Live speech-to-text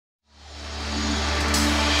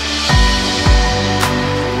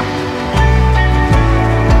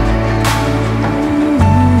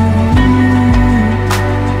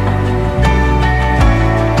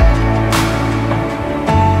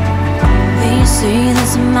say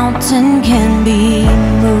this mountain can be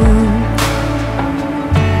moved.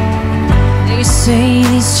 They say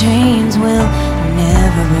these chains will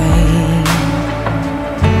never break,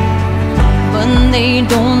 but they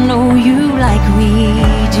don't know you like we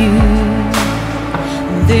do.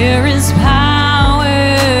 There is power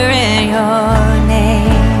in your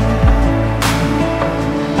name.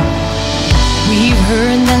 We've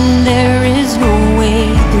heard that there is no way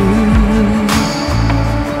through.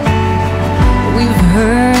 We've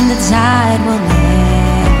heard the tide will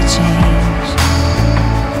never change.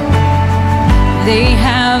 They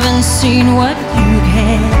haven't seen what you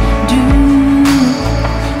can do.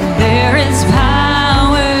 There is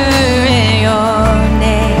power in your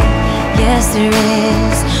name. Yes, there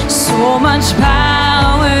is so much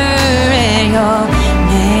power in your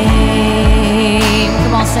name.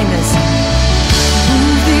 Come on, sing this.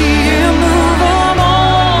 Move the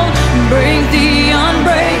immovable, break the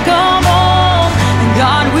unbreakable.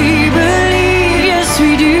 God, we believe, yes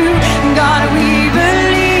we do. God, we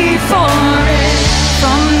believe for it.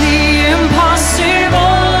 From the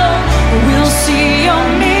impossible, we'll see a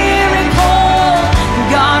miracle.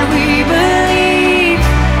 God, we believe.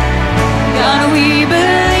 God, we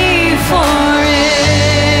believe for it.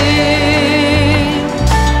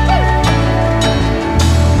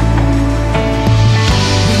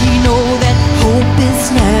 We know that hope is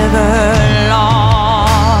never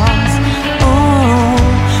lost. Oh,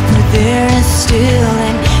 for there is still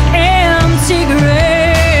an empty grave.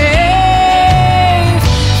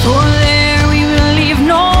 For there we believe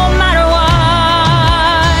no matter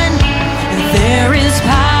what. There is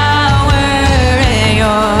power in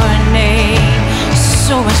your name.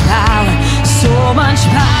 So much power, so much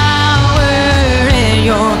power in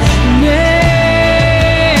your name.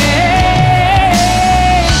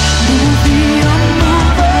 Move the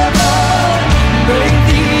unmovable, break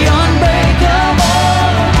the unbreakable.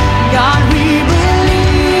 God, we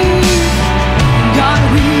believe. God,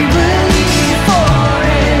 we believe for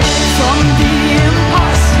it. From the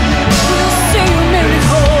impossible, we'll see a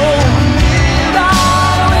miracle.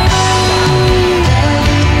 God, we believe.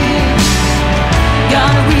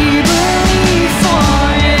 God, we believe for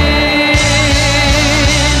it.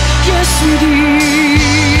 Yes, we do.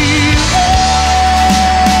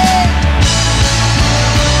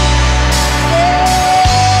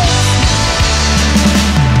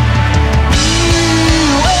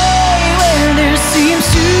 Where there seems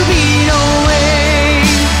to be no way,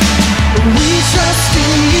 we trust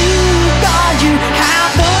in you, God. You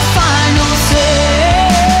have the final say.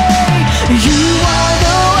 You are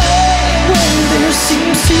the way when there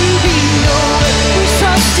seems to be no way. We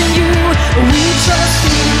trust in you, we trust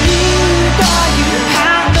in you, God. You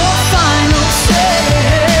have the final say.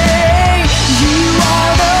 You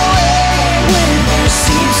are the way when there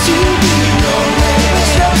seems to be no way. We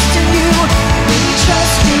trust in you, we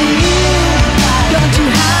trust in you, God. You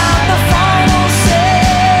have the final say.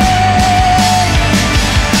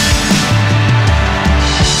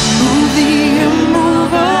 Move the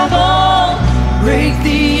immovable, break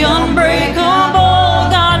the unbreakable.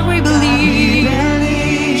 God, we believe.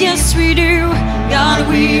 Yes, we do. God,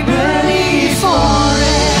 we believe for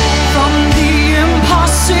it. From the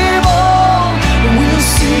impossible, we'll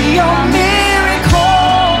see your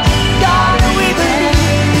miracle. God, we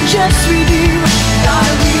believe. Yes, we do. God,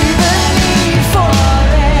 we believe for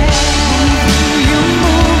it. Move the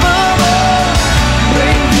immovable,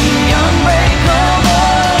 break the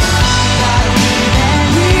unbreakable. God,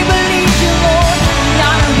 we believe you, Lord.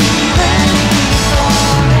 God, we believe for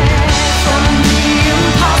it. From the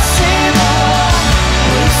impossible,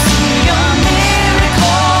 we'll see a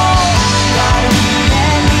miracle. God, we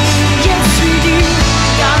believe. Yes, we do.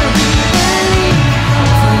 God, we believe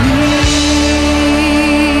for it.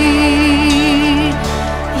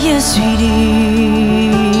 Yes, we do.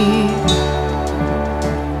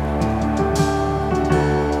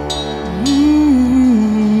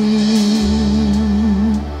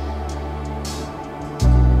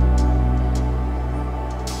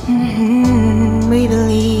 We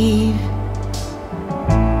believe.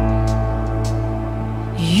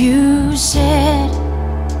 You said,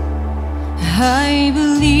 I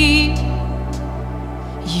believe.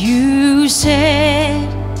 You said,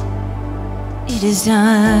 it is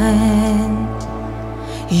done.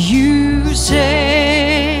 You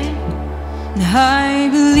said, I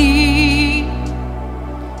believe.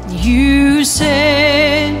 You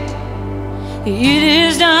said, it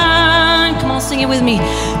is done. Come on, sing it with me.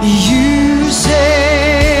 You